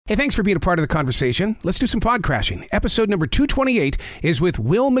Hey, thanks for being a part of the conversation. Let's do some pod crashing. Episode number 228 is with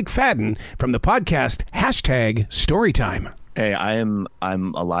Will McFadden from the podcast #Storytime. Hey, I'm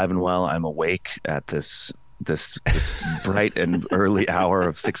alive and well. I'm awake at this bright and early hour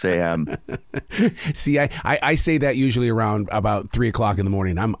of 6 a.m. See, I say that usually around about 3 o'clock in the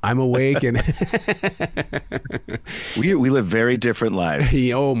morning. I'm awake and we live very different lives.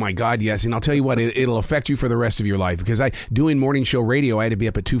 Oh my God, yes. And I'll tell you what, it'll affect you for the rest of your life, because doing morning show radio, I had to be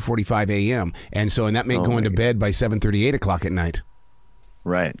up at 2:45 a.m. And that meant going to bed by 7:30, 8 o'clock at night.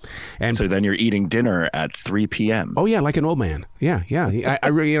 Right. And so then you're eating dinner at 3 p.m. Oh yeah, like an old man. Yeah. I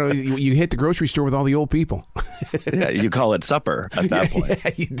really, you hit the grocery store with all the old people. Yeah, you call it supper at that point. Yeah,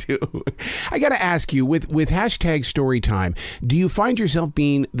 you do. I got to ask you, with #Storytime, do you find yourself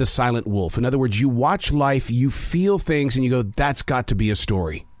being the silent wolf? In other words, you watch life, you feel things, and you go, "That's got to be a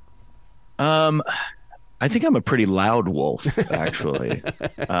story." I think I'm a pretty loud wolf, actually,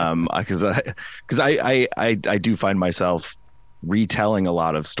 because I do find myself retelling a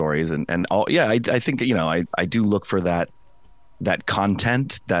lot of stories and all. Yeah, I think I do look for that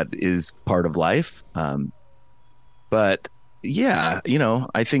content that is part of life. But yeah,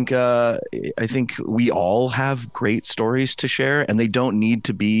 I think we all have great stories to share, and they don't need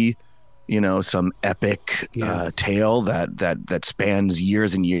to be some epic tale that spans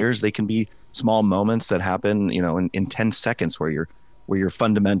years and years. They can be small moments that happen in 10 seconds where you're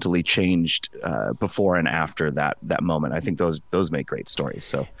fundamentally changed before and after that moment. I think those make great stories.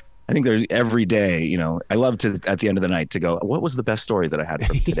 So I think there's every day, I love to, at the end of the night, to go, what was the best story that I had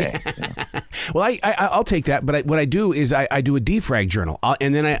from today? Well, I'll take that. But what I do is I do a defrag journal,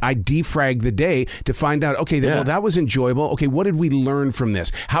 and then I defrag the day to find out, okay, well, that was enjoyable. Okay, what did we learn from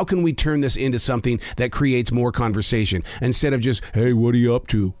this? How can we turn this into something that creates more conversation instead of just, hey, what are you up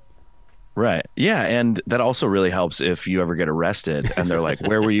to? Right. Yeah. And that also really helps if you ever get arrested and they're like,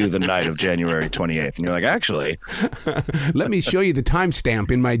 where were you the night of January 28th? And you're like, actually, let me show you the timestamp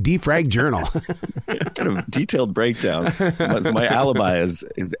in my defrag journal. Kind of detailed breakdown. My alibi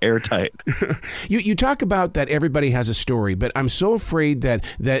is airtight. You talk about that everybody has a story, but I'm so afraid that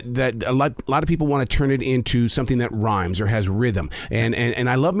a lot of people want to turn it into something that rhymes or has rhythm. And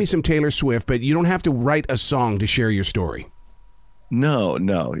I love me some Taylor Swift, but you don't have to write a song to share your story. No,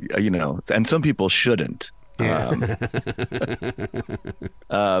 and some people shouldn't. Yeah.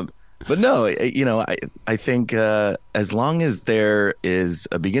 But no, I think as long as there is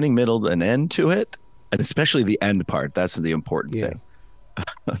a beginning, middle, and end to it, and especially the end part, that's the important thing.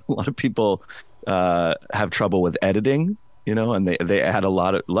 A lot of people have trouble with editing, and they add a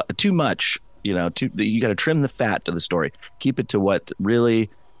lot of too much. You got to trim the fat to the story, keep it to what really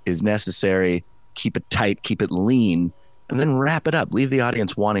is necessary, keep it tight, keep it lean. And then wrap it up. Leave the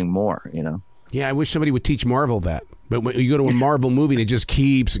audience wanting more, Yeah, I wish somebody would teach Marvel that. But when you go to a Marvel movie and it just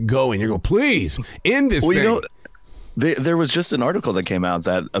keeps going, you go, please, end this thing. There was just an article that came out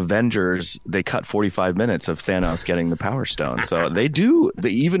that Avengers, they cut 45 minutes of Thanos getting the Power Stone. So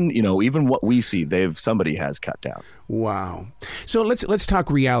even what we see, somebody has cut down. Wow. So let's talk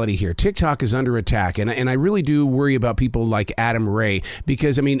reality here. TikTok is under attack, and I really do worry about people like Adam Ray,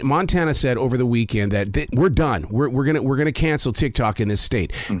 because Montana said over the weekend that we're done. We're gonna cancel TikTok in this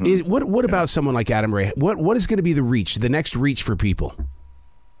state. Mm-hmm. What about someone like Adam Ray? What is going to be the next reach for people?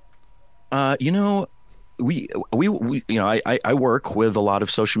 We I work with a lot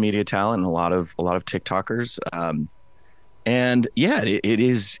of social media talent and a lot of TikTokers. And yeah, it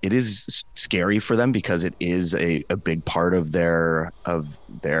is scary for them because it is a big part of their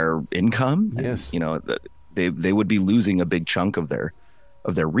income. Yes. And, they would be losing a big chunk of their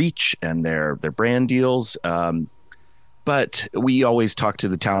reach and their brand deals. But we always talk to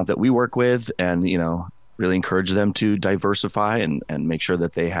the talent that we work with and, really encourage them to diversify and make sure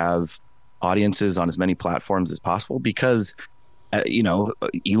that they have audiences on as many platforms as possible, because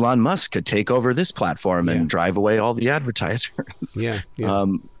Elon Musk could take over this platform and drive away all the advertisers.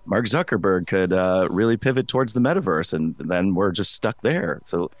 Mark Zuckerberg could really pivot towards the metaverse, and then we're just stuck there.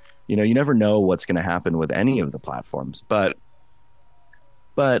 So you never know what's going to happen with any of the platforms, but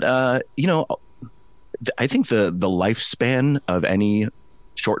I think the lifespan of any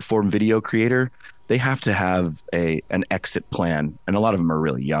short form video creator, they have to have an exit plan. And a lot of them are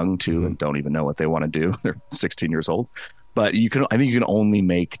really young too, and don't even know what they want to do. They're 16 years old. But I think you can only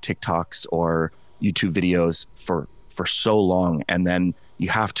make TikToks or YouTube videos for so long, and then you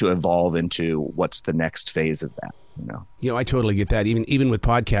have to evolve into what's the next phase of that. I totally get that. Even with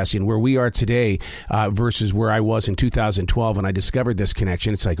podcasting, where we are today versus where I was in 2012 when I discovered this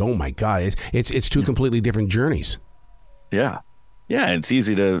connection, it's like, oh my God, it's two completely different journeys. Yeah. Yeah, it's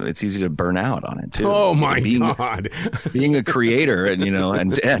easy to burn out on it too. Oh my God. Being a creator and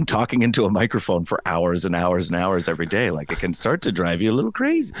and talking into a microphone for hours and hours and hours every day, like it can start to drive you a little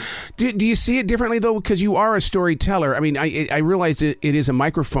crazy. Do you see it differently though? Because you are a storyteller. I mean, I realize it is a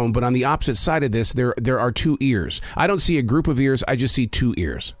microphone, but on the opposite side of this, there are two ears. I don't see a group of ears. I just see two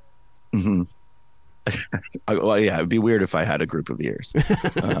ears. Mm-hmm. Well, yeah, it'd be weird if I had a group of ears.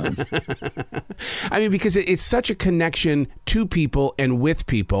 I mean, because it's such a connection to people and with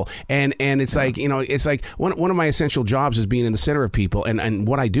people, and it's like it's like one of my essential jobs is being in the center of people, and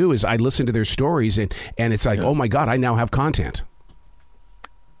what I do is I listen to their stories, and it's like, oh my God, I now have content.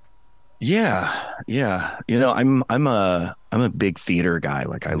 Yeah. I'm a big theater guy.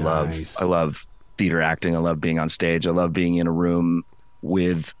 Like I love theater acting. I love being on stage. I love being in a room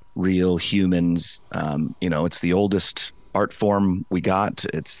with real humans. It's the oldest art form we got.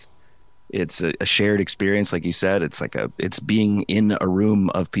 It's a shared experience, like you said. It's being in a room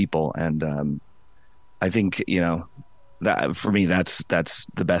of people, and I think that for me that's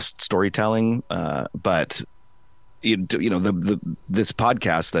the best storytelling. But this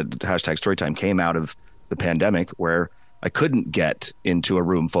podcast, that hashtag Storytime, came out of the pandemic where I couldn't get into a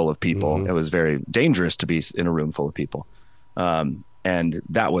room full of people. Mm-hmm. It was very dangerous to be in a room full of people. And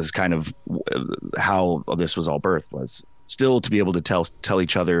that was kind of how this was all birthed, was still to be able to tell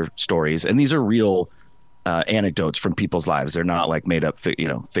each other stories. And these are real anecdotes from people's lives. They're not like made up,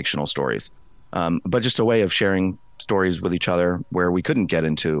 fictional stories, but just a way of sharing stories with each other where we couldn't get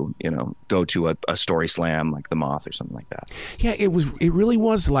into, go to a story slam like The Moth or something like that. Yeah, it really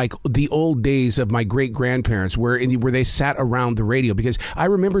was like the old days of my great grandparents where they sat around the radio, because I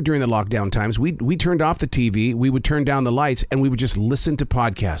remember during the lockdown times, we turned off the TV, we would turn down the lights, and we would just listen to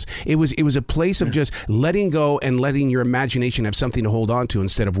podcasts. It was a place of just letting go and letting your imagination have something to hold on to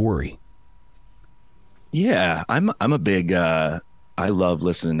instead of worry. Yeah, I'm a big I love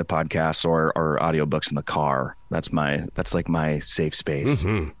listening to podcasts or audiobooks in the car. That's like my safe space.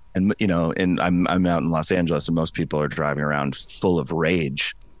 Mm-hmm. And I'm out in Los Angeles, and most people are driving around full of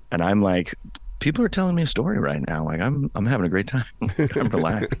rage, and I'm like, people are telling me a story right now. Like I'm having a great time. I'm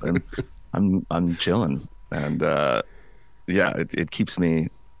relaxed. I'm chilling, and it keeps me.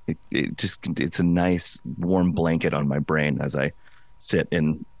 It's a nice warm blanket on my brain as I sit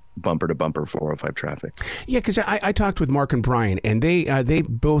in bumper to bumper 405 traffic. Yeah, because I talked with Mark and Brian, and they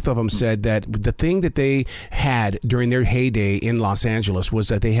both of them said that the thing that they had during their heyday in Los Angeles was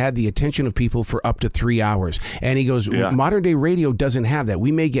that they had the attention of people for up to 3 hours. And he goes, modern day radio doesn't have that.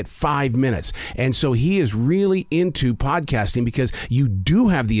 We may get 5 minutes. And so he is really into podcasting because you do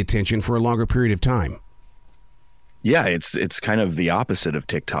have the attention for a longer period of time. Yeah, it's kind of the opposite of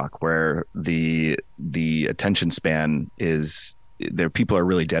TikTok, where the attention span is there. People are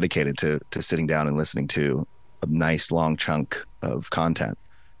really dedicated to sitting down and listening to a nice long chunk of content.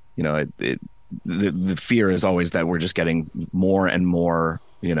 The fear is always that we're just getting more and more,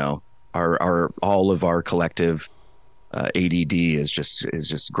 our all of our collective ADD is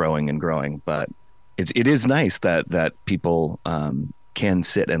just growing and growing. But it is nice that people can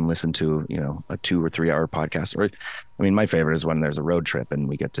sit and listen to, a 2 or 3 hour podcast. Or, I mean, my favorite is when there's a road trip and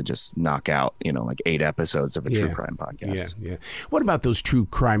we get to just knock out, like 8 episodes of a true crime podcast. Yeah. What about those true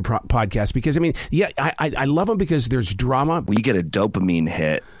crime podcasts? Because, I mean, I love them because there's drama. We get a dopamine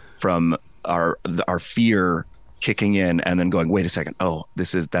hit from our fear kicking in and then going, wait a second. Oh,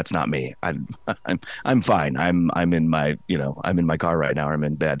 that's not me. I'm fine. I'm in my, I'm in my car right now. Or I'm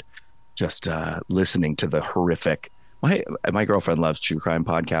in bed, just listening to the horrific. My girlfriend loves true crime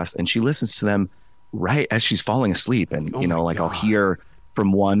podcasts, and she listens to them right as she's falling asleep. And, I'll hear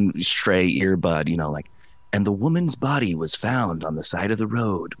from one stray earbud, and the woman's body was found on the side of the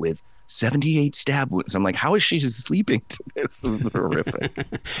road with 78 stab wounds. I'm like, how is she sleeping to this? This is horrific.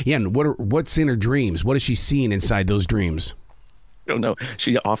 Yeah. And what's in her dreams? What is she seeing inside those dreams? I don't know.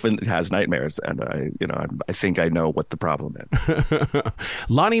 She often has nightmares, and I think I know what the problem is.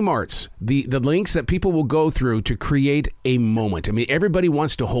 Lonnie Martz, the links that people will go through to create a moment. I mean, everybody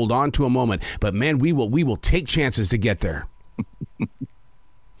wants to hold on to a moment, but man, we will take chances to get there.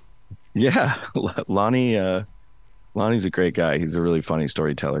 Yeah, Lonnie's a great guy. He's a really funny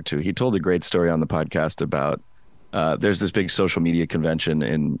storyteller too. He told a great story on the podcast about there's this big social media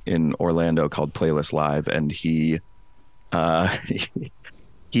convention in Orlando called Playlist Live, and he was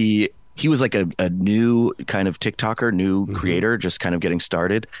like a new kind of TikToker, new creator, just kind of getting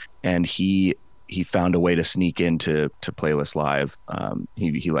started. And he found a way to sneak into Playlist Live.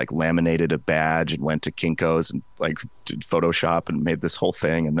 He like laminated a badge and went to Kinko's and like did Photoshop and made this whole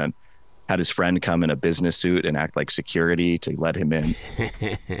thing. And then had his friend come in a business suit and act like security to let him in.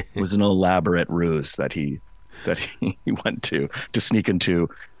 It was an elaborate ruse that he that he went to sneak into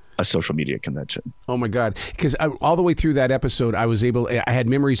a social media convention. Oh my God. Because all the way through that episode, I had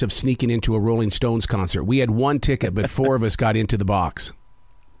memories of sneaking into a Rolling Stones concert. We had one ticket, but 4 of us got into the box.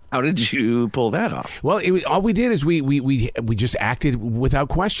 How did you pull that off? Well, all we did is we just acted without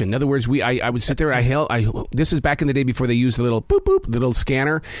question. In other words, I would sit there. This is back in the day before they used the little boop boop, the little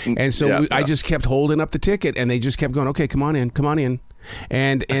scanner, and so I just kept holding up the ticket, and they just kept going. Okay, come on in.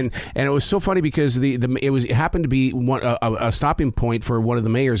 And it was so funny because it happened to be a stopping point for one of the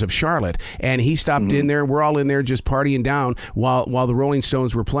mayors of Charlotte, and he stopped in there. We're all in there just partying down while the Rolling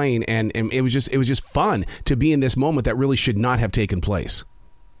Stones were playing, and it was just fun to be in this moment that really should not have taken place.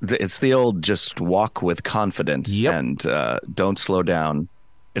 It's the old just walk with confidence and don't slow down.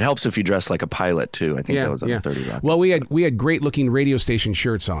 It helps if you dress like a pilot too. I think that was on 30 Rock. Well, we had great looking radio station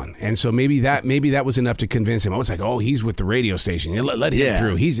shirts on, and so maybe that was enough to convince him. I was like, oh, he's with the radio station. Let him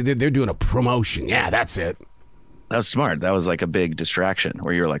through. They're doing a promotion. Yeah, that's it. That was smart. That was like a big distraction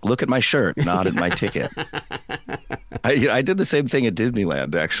where you're like, look at my shirt, not at my ticket. I did the same thing at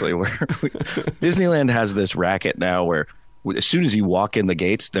Disneyland actually, where Disneyland has this racket now where as soon as you walk in the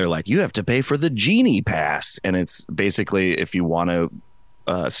gates, they're like, you have to pay for the Genie Pass. And it's basically if you want to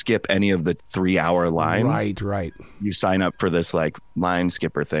skip any of the 3-hour lines. Right. You sign up for this like line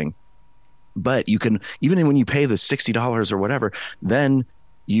skipper thing. But you can, even when you pay the $60 or whatever, then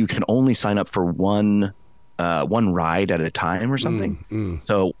you can only sign up for one ride at a time or something.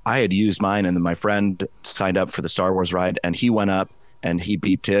 So I had used mine, and then my friend signed up for the Star Wars ride, and he went up and he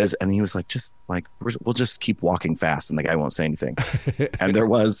beeped his, and he was like, just like, we'll just keep walking fast, and the guy won't say anything. And there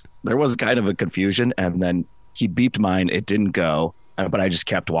was kind of a confusion, and then he beeped mine. It didn't go, but I just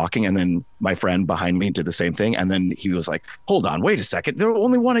kept walking. And then my friend behind me did the same thing. And then he was like, hold on, wait a second. There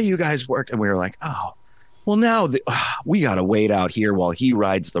only one of you guys worked. And we were like, oh, well, now we got to wait out here while he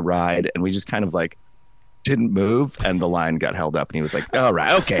rides the ride. And we just kind of like didn't move, and the line got held up, and he was like, all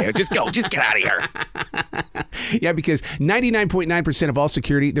right, okay, just get out of here. Yeah, because 99.9% of all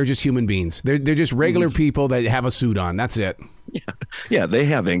security, they're just human beings. They're just regular people that have a suit on. That's it. Yeah, they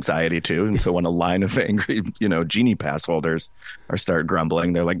have anxiety too. And so when a line of angry, Genie Pass holders start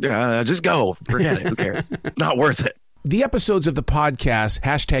grumbling, they're like, just go, forget it. Who cares? It's not worth it. The episodes of the podcast,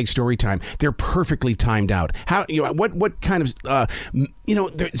 #Storytime, they're perfectly timed out. How, what kind of,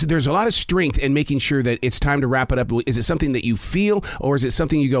 there's a lot of strength in making sure that it's time to wrap it up. Is it something that you feel, or is it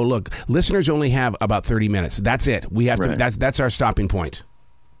something you go, look, listeners only have about 30 minutes. That's it. We have to, that's our stopping point.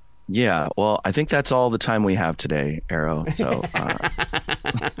 Yeah, well, I think that's all the time we have today, Arrow. So,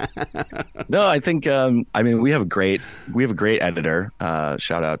 no, I think, we have a great editor.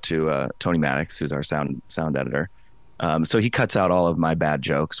 Shout out to Tony Maddox, who's our sound editor. So he cuts out all of my bad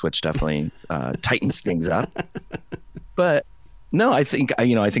jokes, which definitely tightens things up. But no, I think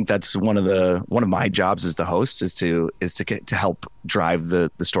that's one of my jobs as the host is to help drive the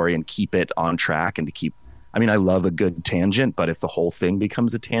story and keep it on track, and to keep. I mean, I love a good tangent, but if the whole thing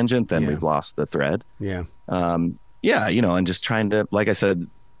becomes a tangent, then we've lost the thread. Yeah. And just trying to, like I said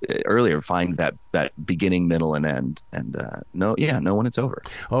earlier, find that beginning, middle, and end, and know when it's over.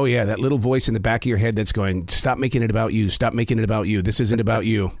 Oh yeah, that little voice in the back of your head that's going, stop making it about you, stop making it about you, this isn't about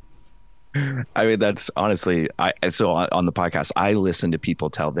you. I mean, that's honestly, so on the podcast, I listen to people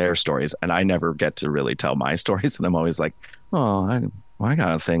tell their stories, and I never get to really tell my stories, and I'm always like, oh, I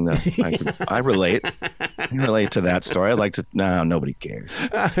got a thing that I relate. I relate to that story. I'd like to. No, nobody cares.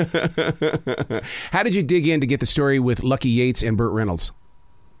 How did you dig in to get the story with Lucky Yates and Burt Reynolds?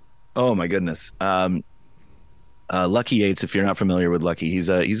 Oh my goodness. Lucky Yates, if you're not familiar with Lucky, he's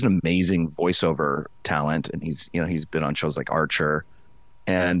an amazing voiceover talent, and he's been on shows like Archer,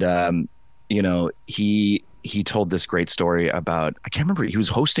 and he told this great story about, I can't remember, he was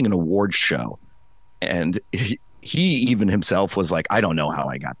hosting an awards show, and he even himself was like, I don't know how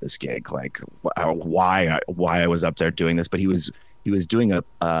I got this gig, like why I was up there doing this, but he was doing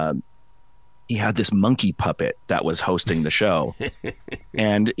he had this monkey puppet that was hosting the show.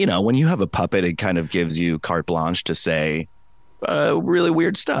 And, when you have a puppet, it kind of gives you carte blanche to say really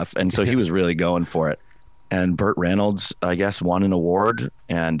weird stuff. And so he was really going for it. And Burt Reynolds, I guess, won an award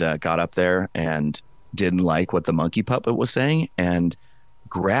and got up there and didn't like what the monkey puppet was saying and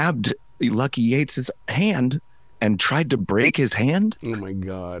grabbed Lucky Yates's hand and tried to break his hand. Oh my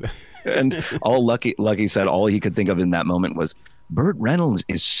God. And all Lucky said, all he could think of in that moment was, Burt Reynolds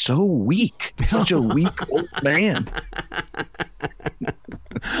is so weak. Such a weak old man.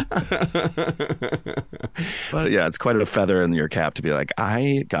 But yeah, it's quite a feather in your cap to be like,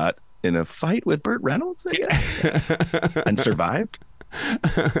 I got in a fight with Burt Reynolds, I guess, and survived.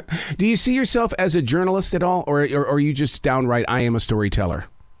 Do you see yourself as a journalist at all, or are you just downright, I am a storyteller?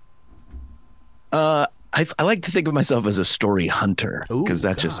 I like to think of myself as a story hunter because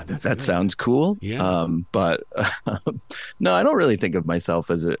that sounds cool. Yeah. But no, I don't really think of myself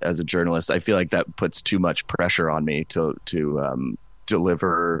as a journalist. I feel like that puts too much pressure on me to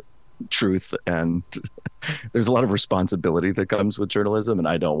deliver truth, and there's a lot of responsibility that comes with journalism, and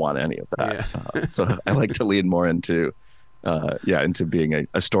I don't want any of that. Yeah. So I like to lean more into being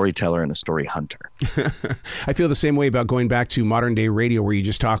a storyteller and a story hunter. I feel the same way about going back to modern day radio where you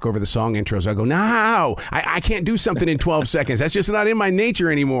just talk over the song intros. I go, no, I can't do something in 12 seconds. That's just not in my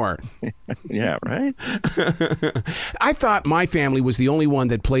nature anymore. Yeah, right? I thought my family was the only one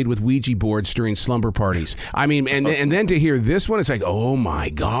that played with Ouija boards during slumber parties. I mean, and then to hear this one, it's like, oh my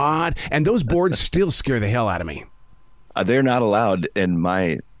God. And those boards still scare the hell out of me. They're not allowed in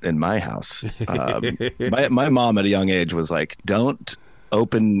my house. My mom at a young age was like, don't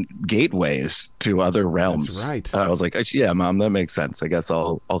open gateways to other realms. That's right. I was like, yeah, Mom, that makes sense. I guess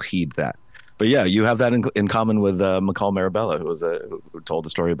I'll heed that. But yeah, you have that in common with McCall Marabella, who told a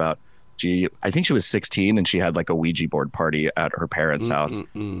story about, I think she was 16 and she had like a Ouija board party at her parents' house.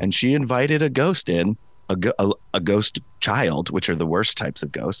 And she invited a ghost in, a ghost child, which are the worst types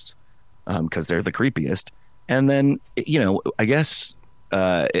of ghosts because they're the creepiest. And then, I guess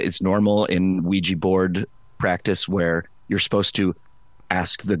it's normal in Ouija board practice where you're supposed to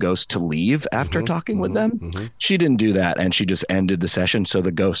ask the ghost to leave after talking with them. She didn't do that, and she just ended the session. So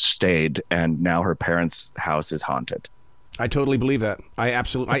the ghost stayed, and now her parents' house is haunted. I totally believe that.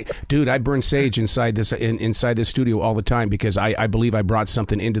 Dude, I burn sage inside this studio all the time because I believe I brought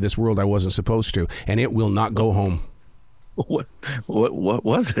something into this world I wasn't supposed to, and it will not go home. What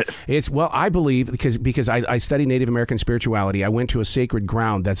was it? I believe because I study Native American spirituality. I went to a sacred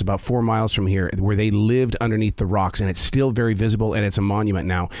ground that's about 4 miles from here where they lived underneath the rocks, and it's still very visible, and it's a monument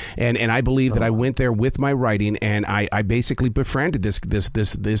now. And I believe that I went there with my writing, and I basically befriended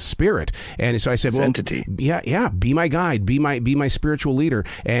this spirit. And so I said, entity. Yeah, be my guide, be my spiritual leader.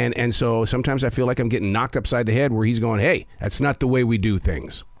 And so sometimes I feel like I'm getting knocked upside the head where he's going, hey, that's not the way we do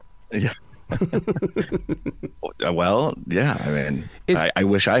things. Yeah. Well, yeah. I mean, I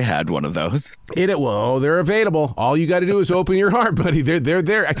wish I had one of those. They're available. All you got to do is open your heart, buddy. They're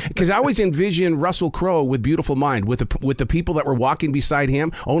there. Because I always envision Russell Crowe with Beautiful Mind, with the people that were walking beside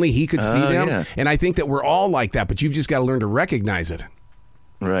him. Only he could see them, yeah. And I think that we're all like that. But you've just got to learn to recognize it.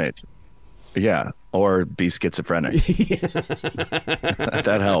 Right. Yeah. Or be schizophrenic.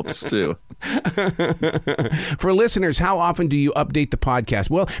 That helps too. For listeners, how often do you update the podcast?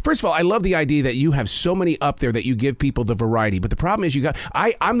 Well, first of all, I love the idea that you have so many up there that you give people the variety. But the problem is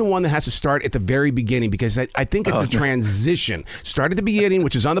I'm the one that has to start at the very beginning because I think it's a transition. Start at the beginning,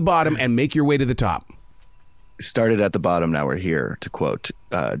 which is on the bottom, and make your way to the top. Started at the bottom, now we're here, to quote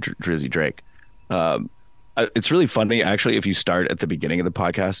Drizzy Drake. It's really funny, actually, if you start at the beginning of the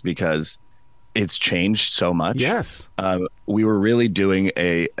podcast because it's changed so much. Yes. We were really doing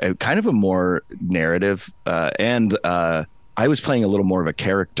a kind of a more narrative and I was playing a little more of a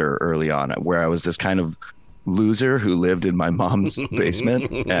character early on where I was this kind of loser who lived in my mom's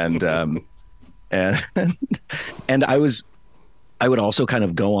basement and I would also kind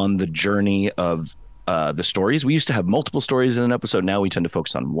of go on the journey of the stories. We used to have multiple stories in an episode. Now we tend to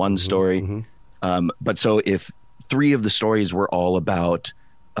focus on one story. But so if 3 of the stories were all about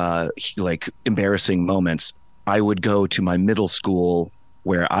like embarrassing moments, I would go to my middle school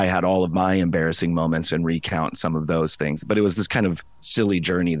where I had all of my embarrassing moments and recount some of those things. But it was this kind of silly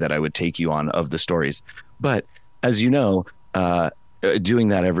journey that I would take you on of the stories. But as you know, doing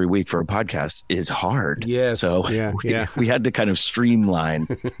that every week for a podcast is hard. Yes. So we had to kind of streamline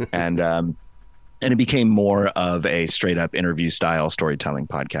and it became more of a straight up interview style storytelling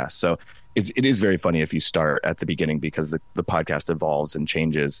podcast. So it is very funny if you start at the beginning because the podcast evolves and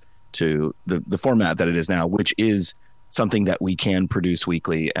changes to the format that it is now, which is something that we can produce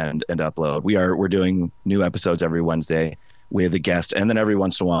weekly and upload. We're doing new episodes every Wednesday with a guest, and then every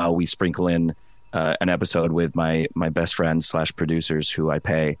once in a while we sprinkle in an episode with my best friends / producers who I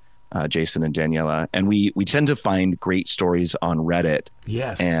pay, Jason and Daniela, and we tend to find great stories on Reddit.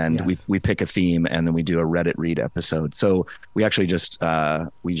 Yes, and we pick a theme and then we do a Reddit read episode. So we actually just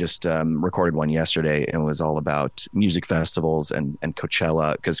recorded one yesterday and it was all about music festivals and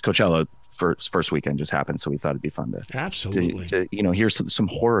Coachella, because Coachella first weekend just happened, so we thought it'd be fun to hear some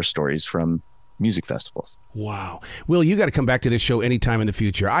horror stories from music festivals. Wow. Will, you got to come back to this show anytime in the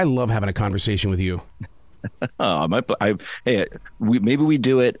future. I love having a conversation with you. Maybe we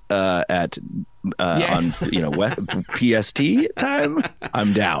do it at on PST time,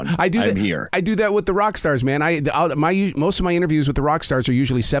 I'm down. I'm here. I do that with the rock stars, man. Most of my interviews with the rock stars are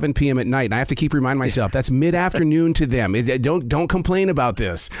usually 7 p.m. at night, and I have to keep reminding myself that's mid-afternoon to them. Don't complain about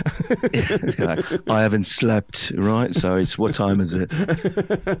this. I haven't slept, right? So it's what time is it?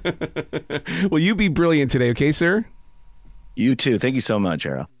 Well, you be brilliant today, okay, sir? You too. Thank you so much,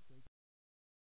 Errol.